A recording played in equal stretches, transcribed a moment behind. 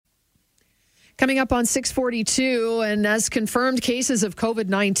Coming up on 6:42, and as confirmed cases of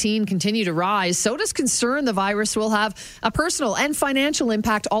COVID-19 continue to rise, so does concern the virus will have a personal and financial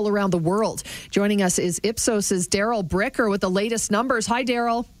impact all around the world. Joining us is Ipsos's Daryl Bricker with the latest numbers. Hi,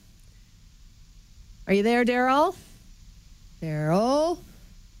 Daryl. Are you there, Daryl? Daryl?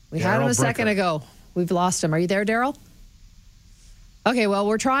 We had him a second ago. We've lost him. Are you there, Daryl? Okay, well,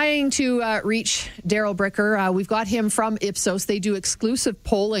 we're trying to reach Daryl Bricker. We've got him from Ipsos. They do exclusive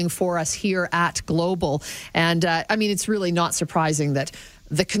polling for us here at Global. And, it's really not surprising that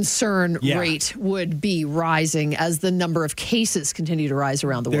the concern rate would be rising as the number of cases continue to rise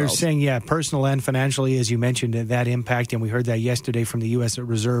around the world. They're saying, personal and financially, as you mentioned, that impact. And we heard that yesterday from the U.S.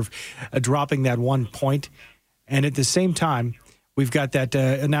 Reserve, dropping that 1 point. And at the same time, we've got that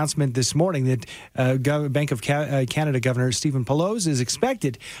announcement this morning that Bank of Canada Governor Stephen Poloz is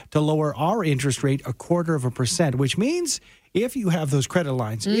expected to lower our interest rate 0.25%, which means if you have those credit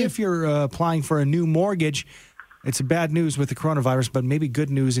lines, if you're applying for a new mortgage, it's bad news with the coronavirus, but maybe good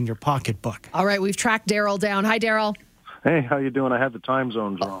news in your pocketbook. All right, we've tracked Daryl down. Hi, Daryl. Hey, how you doing? I had the time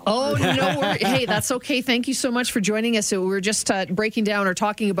zones wrong. Oh, no worries. Hey, that's okay. Thank you so much for joining us. So we're just breaking down or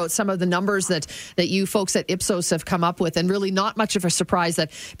talking about some of the numbers that you folks at Ipsos have come up with, and really not much of a surprise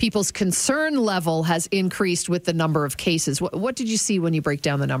that people's concern level has increased with the number of cases. What did you see when you break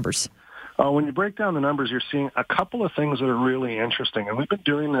down the numbers? When you break down the numbers, you're seeing a couple of things that are really interesting. And we've been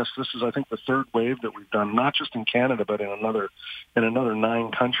doing this. This is, I think, the third wave that we've done, not just in Canada, but in another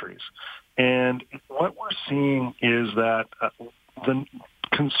 9 countries. And what we're seeing is that the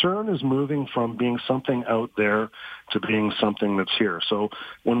concern is moving from being something out there to being something that's here. So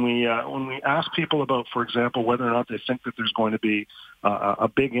when we ask people about, for example, whether or not they think that there's going to be a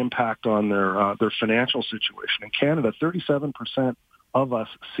big impact on their financial situation, in Canada, 37% of us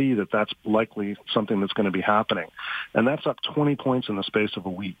see that that's likely something that's going to be happening. And that's up 20 points in the space of a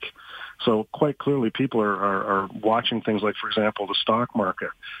week. So quite clearly, people are watching things like, for example, the stock market.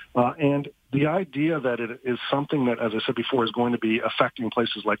 And the idea that it is something that, as I said before, is going to be affecting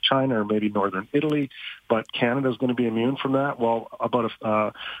places like China or maybe northern Italy, but Canada is going to be immune from that. Well, about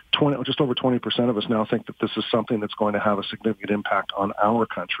just over 20% of us now think that this is something that's going to have a significant impact on our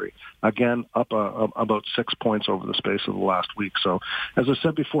country. Again, up about 6 points over the space of the last week. So, as I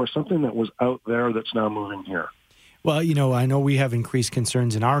said before, something that was out there that's now moving here. Well, I know we have increased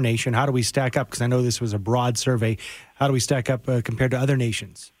concerns in our nation. How do we stack up? Because I know this was a broad survey. How do we stack up compared to other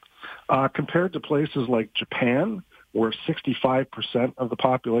nations? Compared to places like Japan, where 65% of the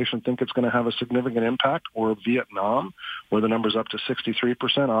population think it's going to have a significant impact, or Vietnam, where the number's up to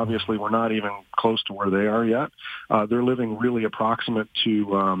 63%. Obviously, we're not even close to where they are yet. They're living really approximate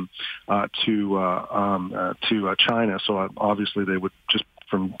to China, so obviously they would just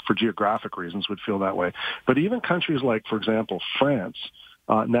for geographic reasons would feel that way. But even countries like, for example, France,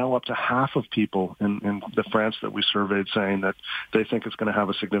 now up to half of people in the France that we surveyed saying that they think it's going to have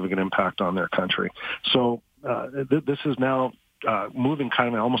a significant impact on their country. So this is now moving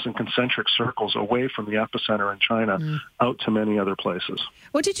kind of almost in concentric circles away from the epicenter in China out to many other places.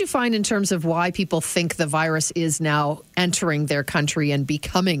 What did you find in terms of why people think the virus is now entering their country and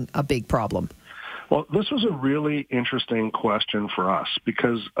becoming a big problem? Well, this was a really interesting question for us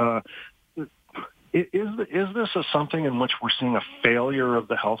because is this something in which we're seeing a failure of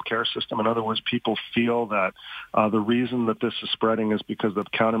the healthcare system? In other words, people feel that the reason that this is spreading is because the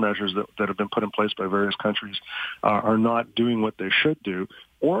countermeasures that have been put in place by various countries are not doing what they should do?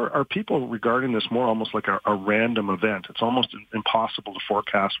 Or are people regarding this more almost like a random event? It's almost impossible to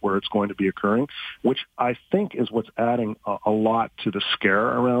forecast where it's going to be occurring, which I think is what's adding a lot to the scare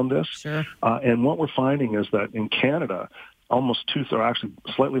around this. Sure. And what we're finding is that in Canada, almost actually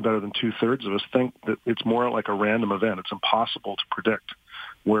slightly better than 2/3 of us think that it's more like a random event. It's impossible to predict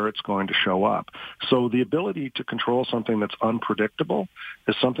where it's going to show up. So the ability to control something that's unpredictable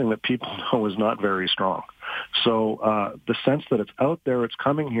is something that people know is not very strong. So the sense that it's out there, it's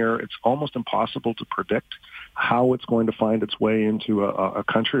coming here, it's almost impossible to predict how it's going to find its way into a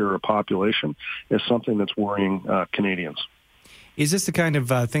country or a population is something that's worrying Canadians. Is this the kind of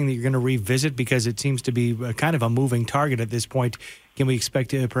thing that you're going to revisit? Because it seems to be kind of a moving target at this point. Can we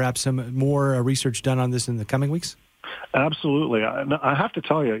expect perhaps some more research done on this in the coming weeks? Absolutely. I have to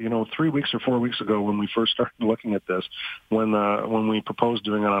tell you, 3 weeks or 4 weeks ago when we first started looking at this, when we proposed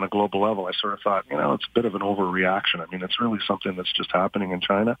doing it on a global level, I sort of thought, it's a bit of an overreaction. I mean, it's really something that's just happening in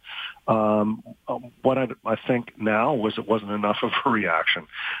China. What I think now was it wasn't enough of a reaction.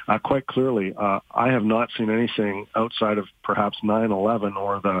 Quite clearly, I have not seen anything outside of perhaps 9/11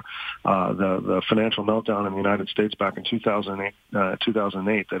 or the financial meltdown in the United States back in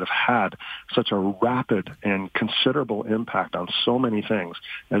 2008 that have had such a rapid and considerable incredible impact on so many things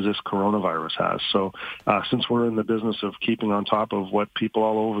as this coronavirus has. So since we're in the business of keeping on top of what people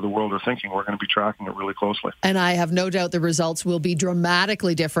all over the world are thinking, we're going to be tracking it really closely. And I have no doubt the results will be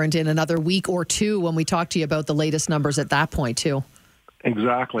dramatically different in another week or two when we talk to you about the latest numbers at that point, too.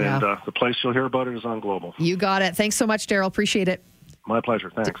 Exactly. Yeah. And the place you'll hear about it is on Global. You got it. Thanks so much, Daryl. Appreciate it. My pleasure.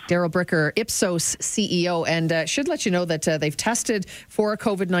 Thanks. Daryl Bricker, Ipsos CEO, and should let you know that they've tested for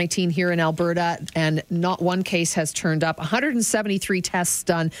COVID-19 here in Alberta, and not one case has turned up. 173 tests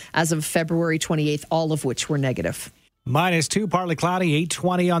done as of February 28th, all of which were negative. -2, partly cloudy,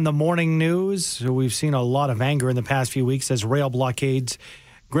 8:20 on the morning news. So we've seen a lot of anger in the past few weeks as rail blockades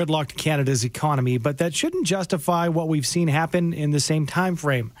gridlocked Canada's economy, but that shouldn't justify what we've seen happen in the same time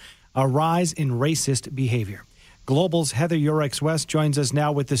frame, a rise in racist behavior. Global's Heather Yourex-West joins us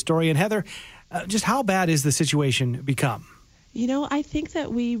now with the story. And Heather, just how bad is the situation become? You know, I think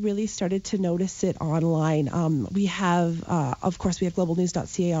that we really started to notice it online. We have, of course, we have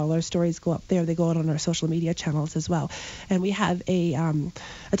globalnews.ca. All our stories go up there. They go out on our social media channels as well. And we have a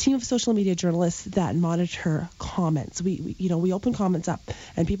team of social media journalists that monitor comments. We open comments up,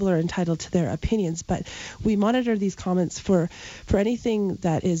 and people are entitled to their opinions. But we monitor these comments for anything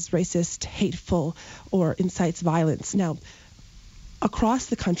that is racist, hateful, or incites violence. Now, across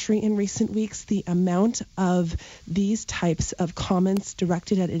the country in recent weeks, the amount of these types of comments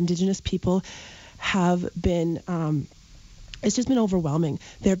directed at Indigenous people have been, it's just been overwhelming.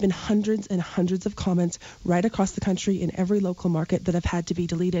 There have been hundreds and hundreds of comments right across the country in every local market that have had to be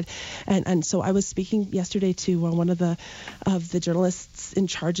deleted. And so I was speaking yesterday to one of the journalists in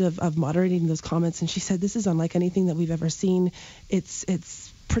charge of moderating those comments, and she said, this is unlike anything that we've ever seen.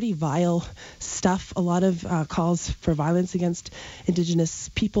 It's pretty vile stuff, a lot of calls for violence against Indigenous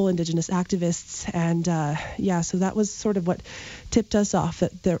people, Indigenous activists, and so that was sort of what tipped us off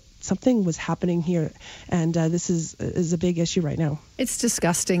that something was happening here, and this is a big issue right now. It's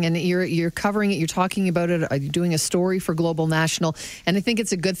disgusting, and you're covering it, you're talking about it, you're doing a story for Global National, and I think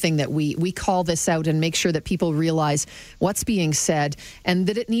it's a good thing that we call this out and make sure that people realize what's being said and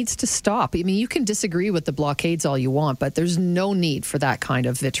that it needs to stop. I mean, you can disagree with the blockades all you want, but there's no need for that kind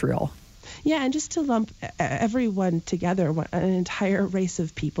of vitriol. Yeah, and just to lump everyone together, an entire race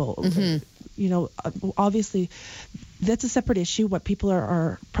of people, obviously that's a separate issue, what people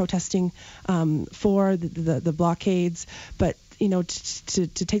are protesting for, the blockades, but to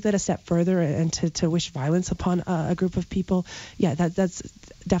take that a step further and to wish violence upon a group of people, that's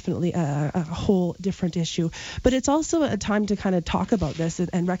definitely a whole different issue. But it's also a time to kind of talk about this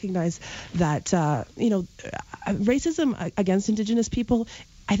and recognize that, racism against Indigenous people,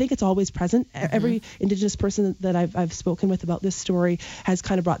 I think it's always present. Mm-hmm. Every Indigenous person that I've spoken with about this story has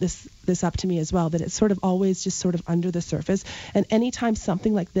kind of brought this up to me as well, that it's sort of always just sort of under the surface. And anytime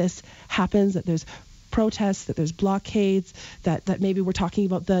something like this happens, that there's protests, that there's blockades, that maybe we're talking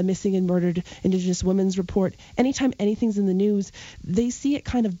about the missing and murdered Indigenous women's report, anytime anything's in the news, they see it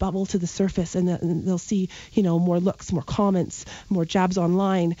kind of bubble to the surface, and they'll see, more looks, more comments, more jabs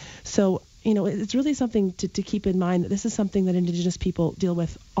online. So, it's really something to keep in mind that this is something that Indigenous people deal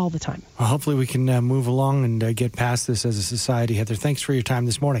with all the time. Well, hopefully we can move along and get past this as a society. Heather, thanks for your time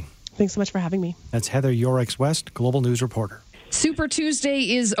this morning. Thanks so much for having me. That's Heather Yourex-West, Global News reporter. Super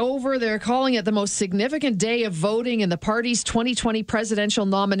Tuesday is over. They're calling it the most significant day of voting in the party's 2020 presidential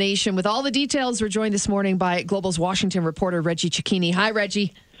nomination. With all the details, we're joined this morning by Global's Washington reporter, Reggie Cecchini. Hi,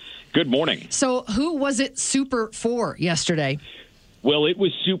 Reggie. Good morning. So who was it super for yesterday? Well, it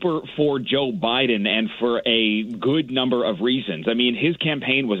was super for Joe Biden, and for a good number of reasons. I mean, his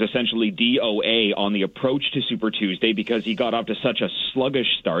campaign was essentially DOA on the approach to Super Tuesday because he got off to such a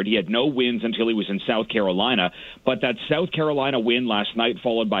sluggish start. He had no wins until he was in South Carolina, but that South Carolina win last night,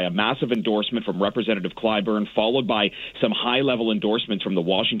 followed by a massive endorsement from Representative Clyburn, followed by some high-level endorsements from the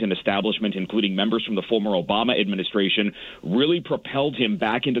Washington establishment, including members from the former Obama administration, really propelled him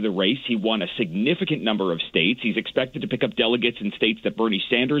back into the race. He won a significant number of states. He's expected to pick up delegates in states that Bernie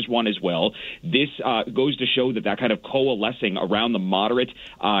Sanders won as well. This goes to show that kind of coalescing around the moderate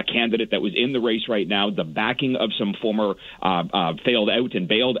candidate that was in the race right now, the backing of some former failed out and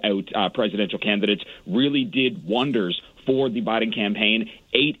bailed out presidential candidates really did wonders for the Biden campaign,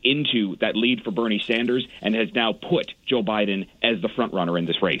 ate into that lead for Bernie Sanders, and has now put Joe Biden as the front runner in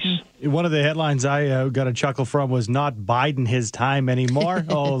this race. One of the headlines I got a chuckle from was "Not Biden his time anymore."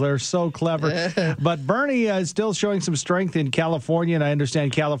 Oh, they're so clever. But Bernie is still showing some strength in California, and I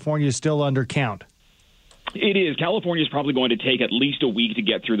understand California is still under count. It is. California is probably going to take at least a week to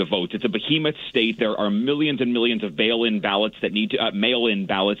get through the votes. It's a behemoth state. There are millions and millions of mail-in ballots that need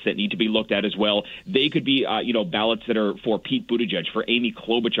to be looked at as well. They could be, ballots that are for Pete Buttigieg, for Amy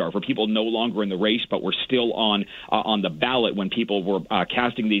Klobuchar, for people no longer in the race but were still on the ballot when people were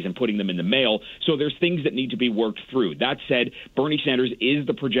casting these and putting them in the mail. So there's things that need to be worked through. That said, Bernie Sanders is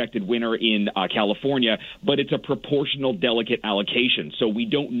the projected winner in California, but it's a proportional delegate allocation. So we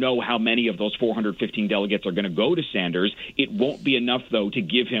don't know how many of those 415 delegates are going to go to Sanders. It won't be enough, though, to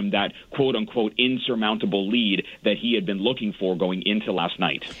give him that quote-unquote insurmountable lead that he had been looking for going into last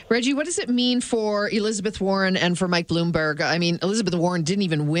night. Reggie, what does it mean for Elizabeth Warren and for Mike Bloomberg? I mean, Elizabeth Warren didn't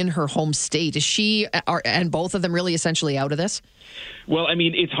even win her home state. Is she and both of them really essentially out of this? Well, I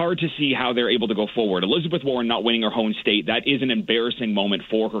mean, it's hard to see how they're able to go forward. Elizabeth Warren not winning her home state, that is an embarrassing moment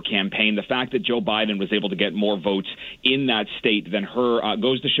for her campaign. The fact that Joe Biden was able to get more votes in that state than her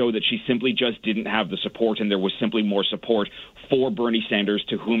goes to show that she simply just didn't have the support, and there was simply more support for Bernie Sanders,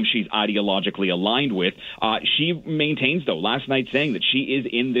 to whom she's ideologically aligned with. She maintains, though, last night saying that she is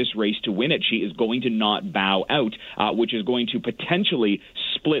in this race to win it. She is going to not bow out, which is going to potentially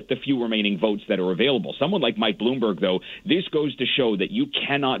split the few remaining votes that are available. Someone like Mike Bloomberg, though, this goes to show that you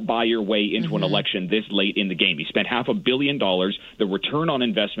cannot buy your way into an election this late in the game. He spent $500 million. The return on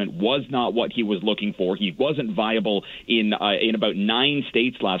investment was not what he was looking for. He wasn't viable in about 9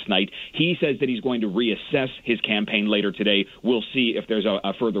 states last night. He says that he's going to reassess his campaign later today. We'll see if there's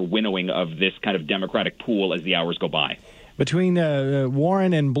a further winnowing of this kind of Democratic pool as the hours go by. Between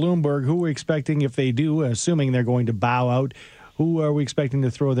Warren and Bloomberg, who are we expecting, if they do, assuming they're going to bow out, who are we expecting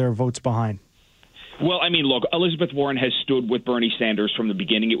to throw their votes behind? Well, I mean, look, Elizabeth Warren has stood with Bernie Sanders from the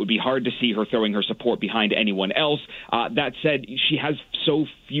beginning. It would be hard to see her throwing her support behind anyone else. That said, she has so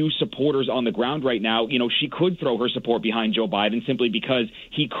few supporters on the ground right now. You know, she could throw her support behind Joe Biden simply because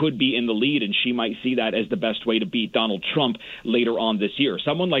he could be in the lead, and she might see that as the best way to beat Donald Trump later on this year.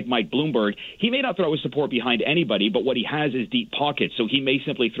 Someone like Mike Bloomberg, he may not throw his support behind anybody, but what he has is deep pockets, so he may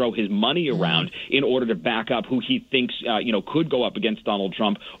simply throw his money around in order to back up who he thinks, could go up against Donald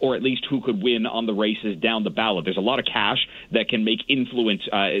Trump, or at least who could win on the races down the ballot. There's a lot of cash that can make influence,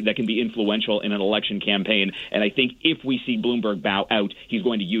 that can be influential in an election campaign, and I think if we see Bloomberg bow out, he's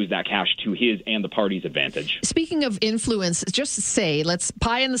going to use that cash to his and the party's advantage. Speaking of influence, just say, let's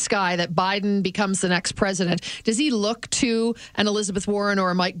pie in the sky that Biden becomes the next president. Does he look to an Elizabeth Warren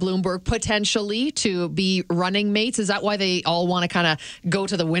or a Mike Bloomberg potentially to be running mates? Is that why they all want to kind of go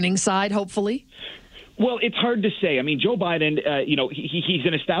to the winning side, hopefully? Well, it's hard to say. I mean, Joe Biden, he's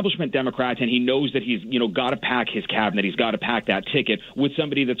an establishment Democrat, and he knows that he's, got to pack his cabinet. He's got to pack that ticket with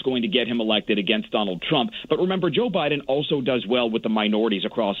somebody that's going to get him elected against Donald Trump. But remember, Joe Biden also does well with the minorities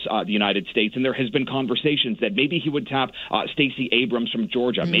across the United States, and there has been conversations that maybe he would tap Stacey Abrams from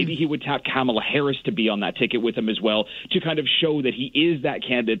Georgia. Maybe he would tap Kamala Harris to be on that ticket with him as well, to kind of show that he is that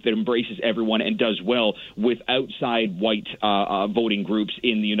candidate that embraces everyone and does well with outside white voting groups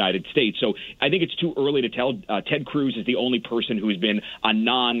in the United States. So I think it's too early to tell. Ted Cruz is the only person who's been a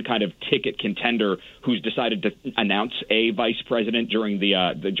non-kind of ticket contender who's decided to announce a vice president during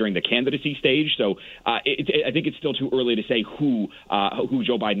the candidacy stage. So I think it's still too early to say who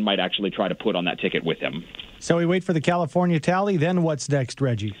Joe Biden might actually try to put on that ticket with him. So we wait for the California tally. Then what's next,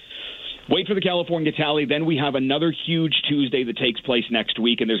 Reggie? Wait for the California tally. Then we have another huge Tuesday that takes place next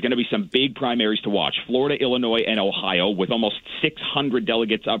week, and there's going to be some big primaries to watch. Florida, Illinois, and Ohio, with almost 600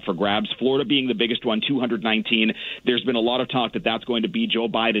 delegates up for grabs. Florida being the biggest one, 219. There's been a lot of talk that that's going to be Joe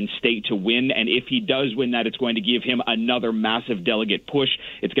Biden's state to win, and if he does win that, it's going to give him another massive delegate push.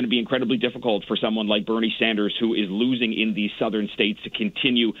 It's going to be incredibly difficult for someone like Bernie Sanders, who is losing in these southern states, to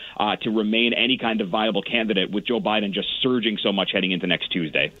continue to remain any kind of viable candidate, with Joe Biden just surging so much heading into next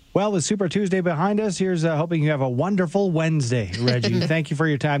Tuesday. Well, the Super Tuesday behind us. Here's hoping you have a wonderful Wednesday, Reggie. Thank you for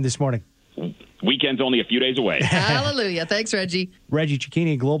your time this morning. Weekend's only a few days away. Hallelujah. Thanks, Reggie. Reggie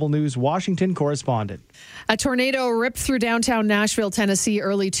Cecchini, Global News Washington correspondent. A tornado ripped through downtown Nashville, Tennessee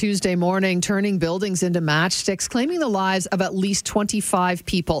early Tuesday morning, turning buildings into matchsticks, claiming the lives of at least 25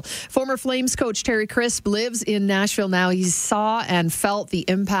 people. Former Flames coach Terry Crisp lives in Nashville now. He saw and felt the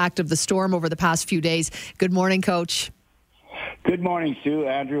impact of the storm over the past few days. Good morning, Coach. Good morning, Sue.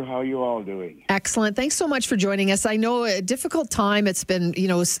 Andrew, how are you all doing? Excellent. Thanks so much for joining us. I know a difficult time. It's been,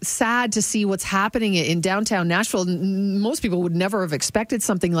 sad to see what's happening in downtown Nashville. Most people would never have expected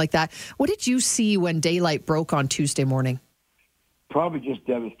something like that. What did you see when daylight broke on Tuesday morning? Probably just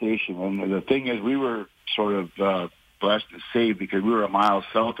devastation. And the thing is, we were sort of blessed and saved because we were a mile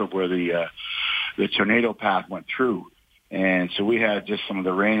south of where the tornado path went through. And so we had just some of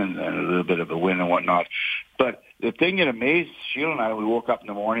the rain and a little bit of the wind and whatnot. But the thing that amazed Sheila and I, we woke up in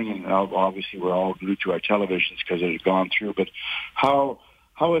the morning, and obviously we're all glued to our televisions because it had gone through, but how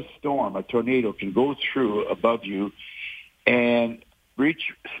a storm, a tornado, can go through above you and reach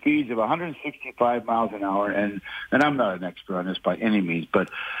speeds of 165 miles an hour, and I'm not an expert on this by any means, but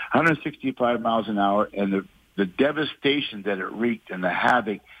 165 miles an hour, and the devastation that it wreaked and the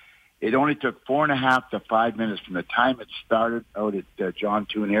havoc. It only took 4.5 to 5 minutes from the time it started out at John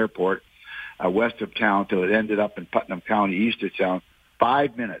Toon Airport, west of town, till it ended up in Putnam County, east of town.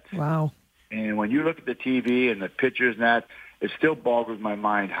 5 minutes. Wow. And when you look at the TV and the pictures and that, it still boggles my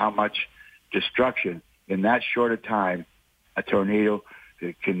mind how much destruction in that short a time a tornado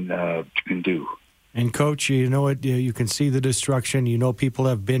can do. And Coach, you know it. You can see the destruction. You know people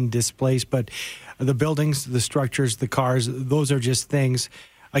have been displaced, but the buildings, the structures, the cars, those are just things.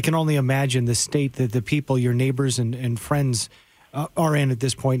 I can only imagine the state that the people, your neighbors and friends, are in at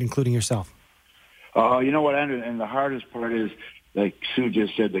this point, including yourself. You know what, Andrew? And the hardest part is, like Sue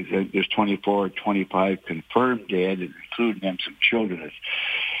just said, there's 24 or 25 confirmed dead, including them some children. It's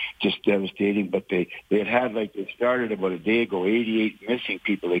just devastating. But they started about a day ago, 88 missing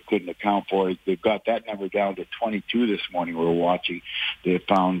people they couldn't account for. They've got that number down to 22 this morning. We were watching. They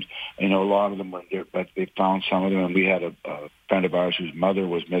found, a lot of them were there, but they found some of them. And we had a friend of ours whose mother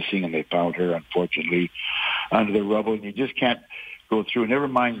was missing, and they found her, unfortunately, under the rubble. And you just can't go through. Never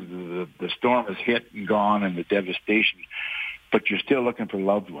mind the storm has hit and gone and the devastation, but you're still looking for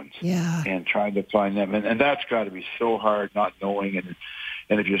loved ones and trying to find them. And that's got to be so hard, not knowing.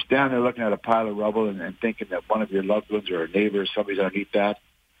 And if you're standing there looking at a pile of rubble and thinking that one of your loved ones or a neighbor or somebody's underneath that,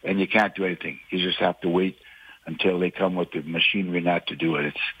 and you can't do anything. You just have to wait until they come with the machinery not to do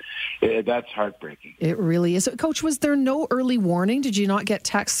it. That's heartbreaking. It really is. Coach, was there no early warning? Did you not get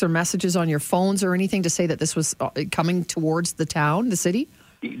texts or messages on your phones or anything to say that this was coming towards the town, the city?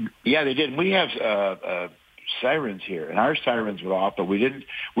 Yeah, they did. We have sirens here, and our sirens were off, but we didn't.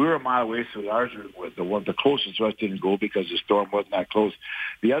 We were a mile away, so ours were the closest to us didn't go because the storm wasn't that close.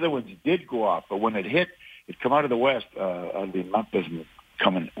 The other ones did go off, but when it hit, it come out of the west, out of the Memphis,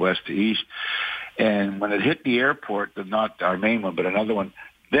 coming west to east. And when it hit the airport, not our main one, but another one,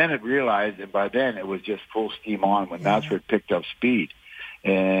 then it realized, and by then it was just full steam on when that's where it picked up speed.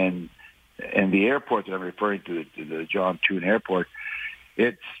 And the airport that I'm referring to, the John Toon Airport,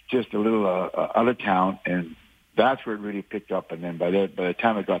 it's just a little out of town, and that's where it really picked up. And then by the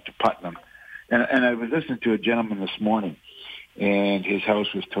time it got to Putnam, and I was listening to a gentleman this morning, and his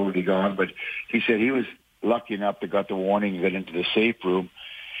house was totally gone, but he said he was lucky enough to got the warning and got into the safe room,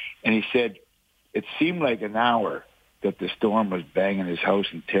 and he said it seemed like an hour that the storm was banging his house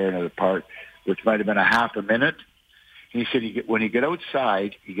and tearing it apart, which might have been a half a minute. And he said when he get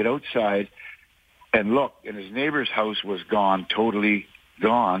outside and look, and his neighbor's house was gone, totally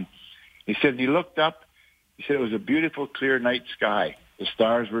gone. He said he looked up. He said it was a beautiful, clear night sky. The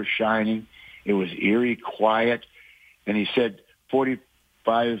stars were shining. It was eerie, quiet. And he said 40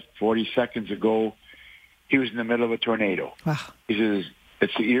 seconds ago, he was in the middle of a tornado. Wow. He says,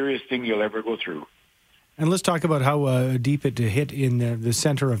 it's the eeriest thing you'll ever go through. And let's talk about how deep it hit in the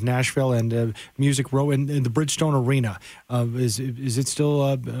center of Nashville and Music Row and the Bridgestone Arena. Is it still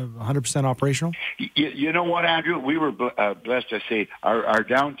 100% operational? You know what, Andrew? We were blessed to say our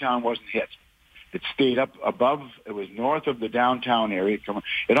downtown wasn't hit. It stayed up above. It was north of the downtown area.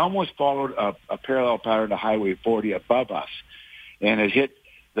 It almost followed a parallel pattern to Highway 40 above us, and it hit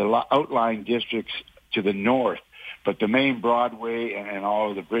the outlying districts to the north. But the main Broadway and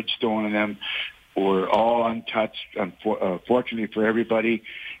all of the Bridgestone and them were all untouched, fortunately for everybody.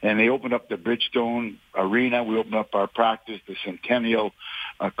 And they opened up the Bridgestone Arena. We opened up our practice, the Centennial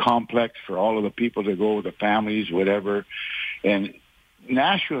Complex for all of the people to go, the families, whatever. And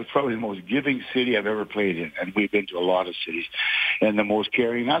Nashville is probably the most giving city I've ever played in, and we've been to a lot of cities, and the most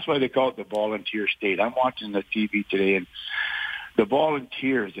caring. That's why they call it the volunteer state. I'm watching the TV today, and the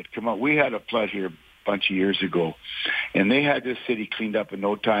volunteers that come out. We had a flood here a bunch of years ago, and they had this city cleaned up in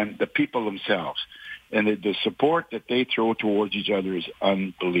no time, the people themselves. And the support that they throw towards each other is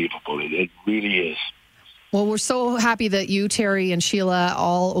unbelievable. It really is. Well, we're so happy that you, Terry, and Sheila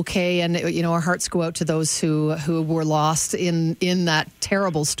all okay, and our hearts go out to those who were lost in that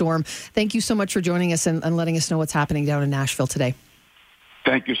terrible storm. Thank you so much for joining us and letting us know what's happening down in Nashville today.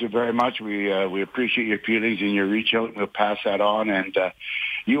 Thank you so very much. We appreciate your feelings and your reach out, and we'll pass that on. And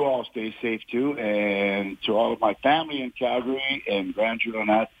you all stay safe too. And to all of my family in Calgary and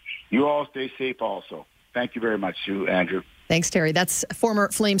grandchildren, you all stay safe also. Thank you very much, Sue, Andrew. Thanks, Terry. That's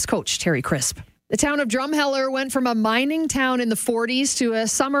former Flames coach Terry Crisp. The town of Drumheller went from a mining town in the 40s to a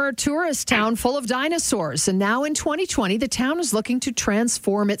summer tourist town full of dinosaurs. And now in 2020, the town is looking to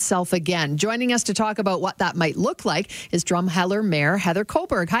transform itself again. Joining us to talk about what that might look like is Drumheller Mayor Heather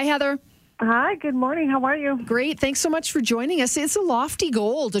Kohlberg. Hi, Heather. Hi, good morning. How are you? Great. Thanks so much for joining us. It's a lofty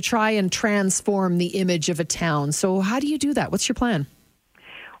goal to try and transform the image of a town. So how do you do that? What's your plan?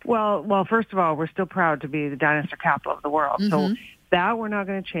 Well, first of all, we're still proud to be the dinosaur capital of the world. So that we're not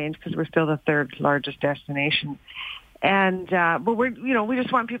going to change because we're still the third largest destination. And but we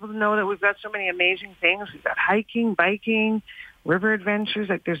just want people to know that we've got so many amazing things. We've got hiking, biking, river adventures.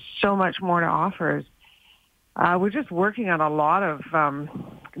 Like there's so much more to offer. We're just working on a lot of.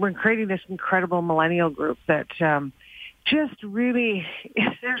 We're creating this incredible millennial group that just really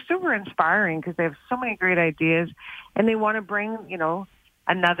they're super inspiring because they have so many great ideas, and they want to bring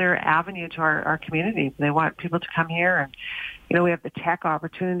another avenue to our community. They want people to come here, and we have the tech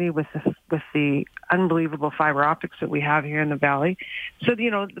opportunity with the unbelievable fiber optics that we have here in the valley. So the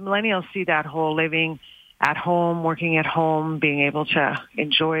millennials see that whole living at home, working at home, being able to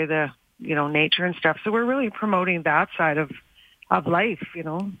enjoy the nature and stuff. So we're really promoting that side of life.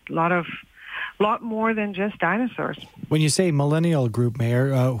 A lot more than just dinosaurs. When you say millennial group,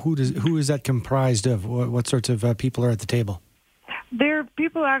 Mayor, who is that comprised of? What sorts of people are at the table? They're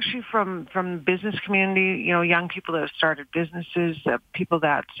people actually from the business community, young people that have started businesses, people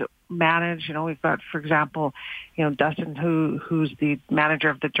that manage. We've got, for example, Dustin, who's the manager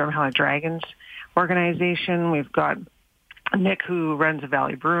of the Drumheller Dragons organization. We've got Nick, who runs the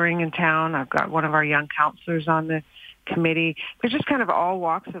Valley Brewing in town. I've got one of our young counselors on the committee. They're just kind of all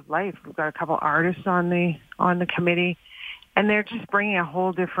walks of life. We've got a couple artists on the committee, and they're just bringing a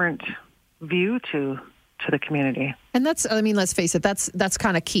whole different view to the community. And let's face it, that's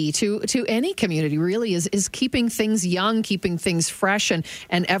kind of key to any community, really, is keeping things young, keeping things fresh and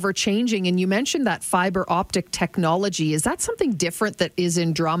ever changing. And you mentioned that fiber optic technology. Is that something different that is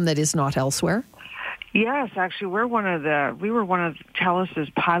in Drum that is not elsewhere? Yes, actually, we were one of TELUS's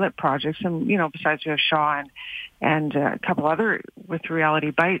pilot projects, and besides we have Shaw and a couple other with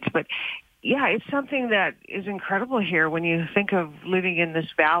Reality Bites. But yeah, it's something that is incredible here when you think of living in this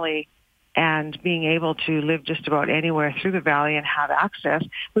valley and being able to live just about anywhere through the valley and have access.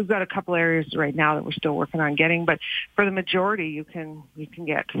 We've got a couple areas right now that we're still working on getting, but for the majority, you can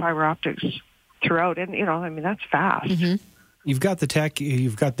get fiber optics throughout, and that's fast. Mm-hmm. You've got the tech,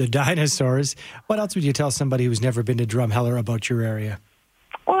 you've got the dinosaurs. What else would you tell somebody who's never been to Drumheller about your area?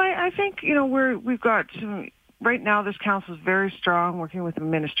 Well, I think we've got some. Right now, this council is very strong, working with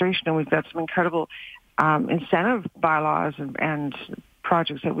administration, and we've got some incredible incentive bylaws and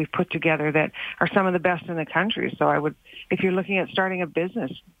projects that we've put together that are some of the best in the country. So if you're looking at starting a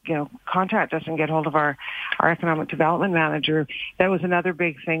business, contact us and get hold of our economic development manager. That was another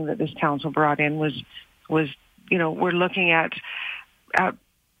big thing that this council brought in was we're looking at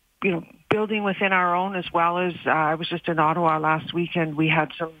building within our own, as well as I was just in Ottawa last weekend. We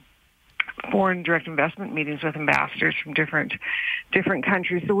had some foreign direct investment meetings with ambassadors from different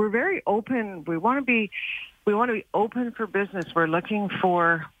countries. So we're very open. We want to be open for business. We're looking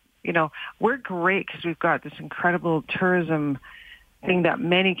for, we're great because we've got this incredible tourism thing that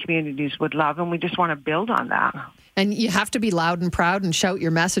many communities would love, and we just want to build on that. And you have to be loud and proud and shout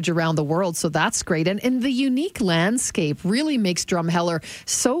your message around the world, so that's great. And the unique landscape really makes Drumheller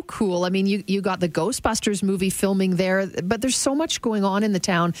so cool. I mean, you got the Ghostbusters movie filming there, but there's so much going on in the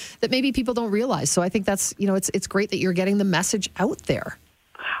town that maybe people don't realize. So I think that's, it's great that you're getting the message out there.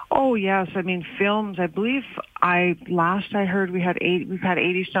 Oh yes, I mean films. I believe last I heard we've had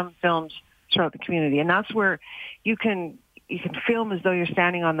 80 some films throughout the community, and that's where you can film as though you're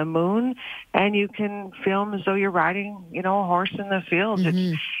standing on the moon, and you can film as though you're riding a horse in the field.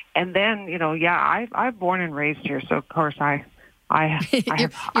 Mm-hmm. And then I'm born and raised here, so of course I love it.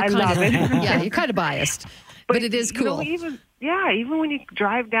 Yeah, you're kind of biased, but it is cool. Even when you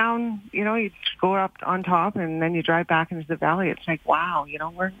drive down, you go up on top and then you drive back into the valley. It's like, wow,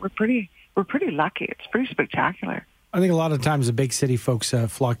 we're pretty lucky. It's pretty spectacular. I think a lot of times the big city folks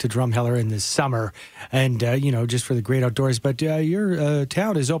flock to Drumheller in the summer and, just for the great outdoors. But your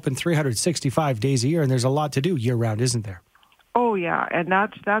town is open 365 days a year, and there's a lot to do year round, isn't there? Oh, yeah. And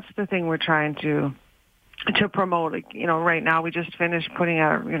that's the thing we're trying to promote. Like, right now we just finished putting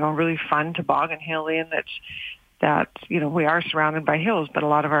a, really fun toboggan hill in that we are surrounded by hills, but a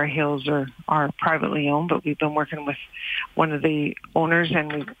lot of our hills are privately owned, but we've been working with one of the owners,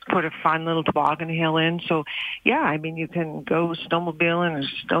 and we put a fun little toboggan hill in. So, yeah, I mean, you can go snowmobiling or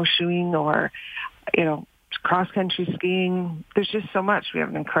snowshoeing or, cross-country skiing. There's just so much. We have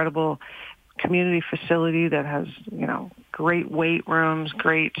an incredible community facility that has, great weight rooms,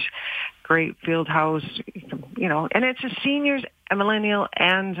 great great field house, you know, and it's a seniors, a millennial,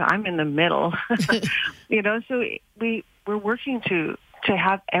 and I'm in the middle, you know, so we're working to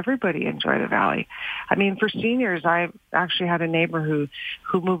have everybody enjoy the Valley. I mean, for seniors, I actually had a neighbor who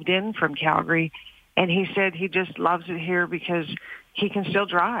moved in from Calgary, and he said he just loves it here because he can still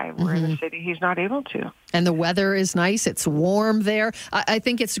drive. Where in the city, he's not able to. And the weather is nice. It's warm there. I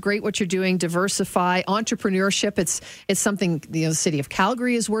think it's great what you're doing. Diversify entrepreneurship. It's something the city of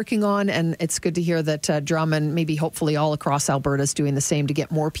Calgary is working on, and it's good to hear that Drum and maybe hopefully all across Alberta is doing the same to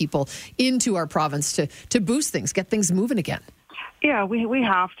get more people into our province to boost things, get things moving again. Yeah, we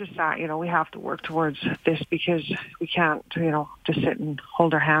have to start, you know, we have to work towards this because we can't, you know, just sit and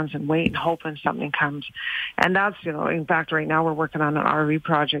hold our hands and wait and hoping something comes. And that's, you know, in fact, right now we're working on an RV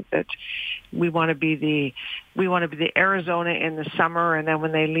project that we want to be the Arizona in the summer, and then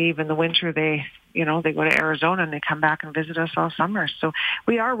when they leave in the winter, they go to Arizona and they come back and visit us all summer. So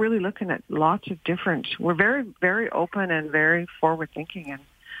we are really looking at lots of different. We're very, very open and very forward thinking, and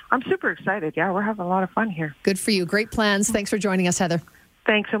I'm super excited. Yeah, we're having a lot of fun here. Good for you. Great plans. Thanks for joining us, Heather.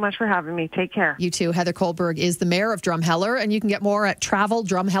 Thanks so much for having me. Take care. You too. Heather Kohlberg is the mayor of Drumheller, and you can get more at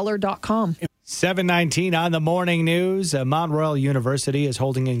traveldrumheller.com. 7:19 on the morning news. Mount Royal University is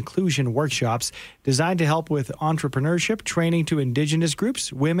holding inclusion workshops designed to help with entrepreneurship, training to Indigenous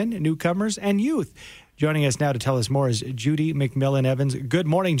groups, women, newcomers, and youth. Joining us now to tell us more is Judy McMillan Evans. Good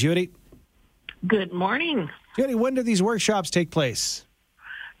morning, Judy. Good morning. Judy, when do these workshops take place?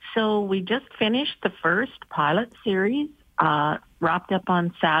 So we just finished the first pilot series, wrapped up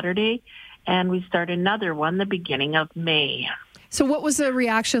on Saturday, and we start another one the beginning of May. So what was the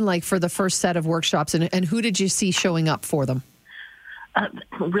reaction like for the first set of workshops, and who did you see showing up for them?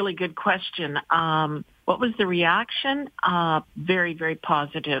 Really good question. What was the reaction? Very, very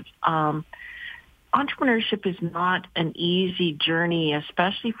positive. Entrepreneurship is not an easy journey,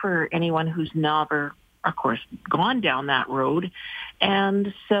 especially for anyone who's never, of course, gone down that road.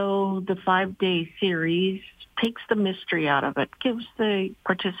 And so the 5-day series takes the mystery out of it, gives the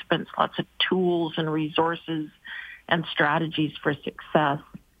participants lots of tools and resources and strategies for success.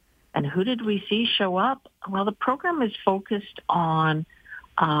 And who did we see show up? Well, the program is focused on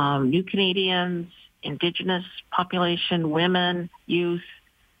new Canadians, Indigenous population, women, youth,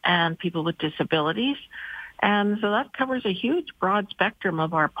 and people with disabilities. And so that covers a huge, broad spectrum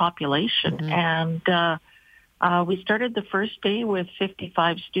of our population. And we started the first day with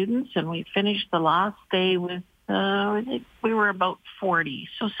 55 students, and we finished the last day with, we were about 40.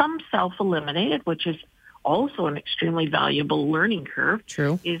 So some self-eliminated, which is also an extremely valuable learning curve.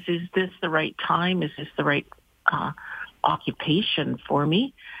 True. Is this the right time? Is this the right occupation for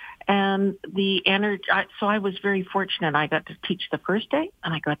me? And the energy, so I was very fortunate. I got to teach the first day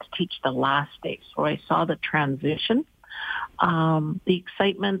and I got to teach the last day. So I saw the transition, the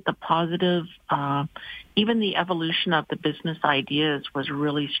excitement, the positive, even the evolution of the business ideas was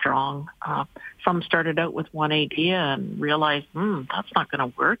really strong. Some started out with one idea and realized, that's not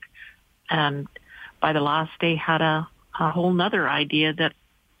going to work. And by the last day had a whole nother idea that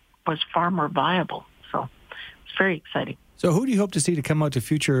was far more viable. So it's very exciting. So who do you hope to see to come out to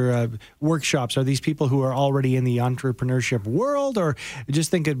future workshops? Are these people who are already in the entrepreneurship world, or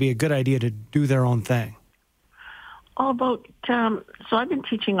just think it'd be a good idea to do their own thing? All about, so I've been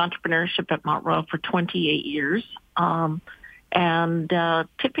teaching entrepreneurship at Mount Royal for 28 years. And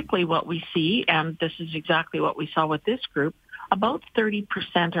typically what we see, and this is exactly what we saw with this group, about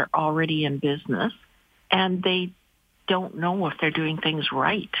 30% are already in business, and they don't know if they're doing things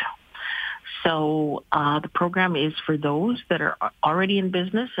right. So the program is for those that are already in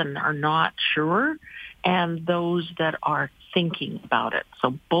business and are not sure, and those that are thinking about it.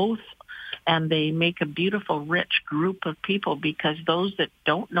 So both, and they make a beautiful, rich group of people, because those that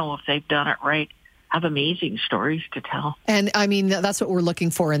don't know if they've done it right have amazing stories to tell. And I mean, that's what we're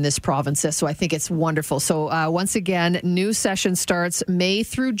looking for in this province. So I think it's wonderful. So once again, new session starts May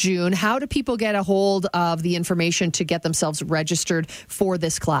through June. How do people get a hold of the information to get themselves registered for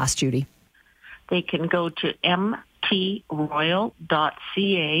this class, Judy? They can go to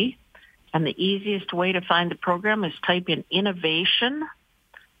mtroyal.ca, and the easiest way to find the program is type in innovation,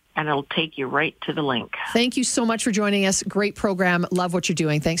 and it'll take you right to the link. Thank you so much for joining us. Great program. Love what you're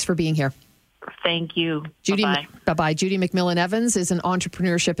doing. Thanks for being here. Thank you. Judy, Bye-bye. Bye-bye. Judy McMillan Evans is an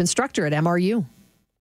entrepreneurship instructor at MRU.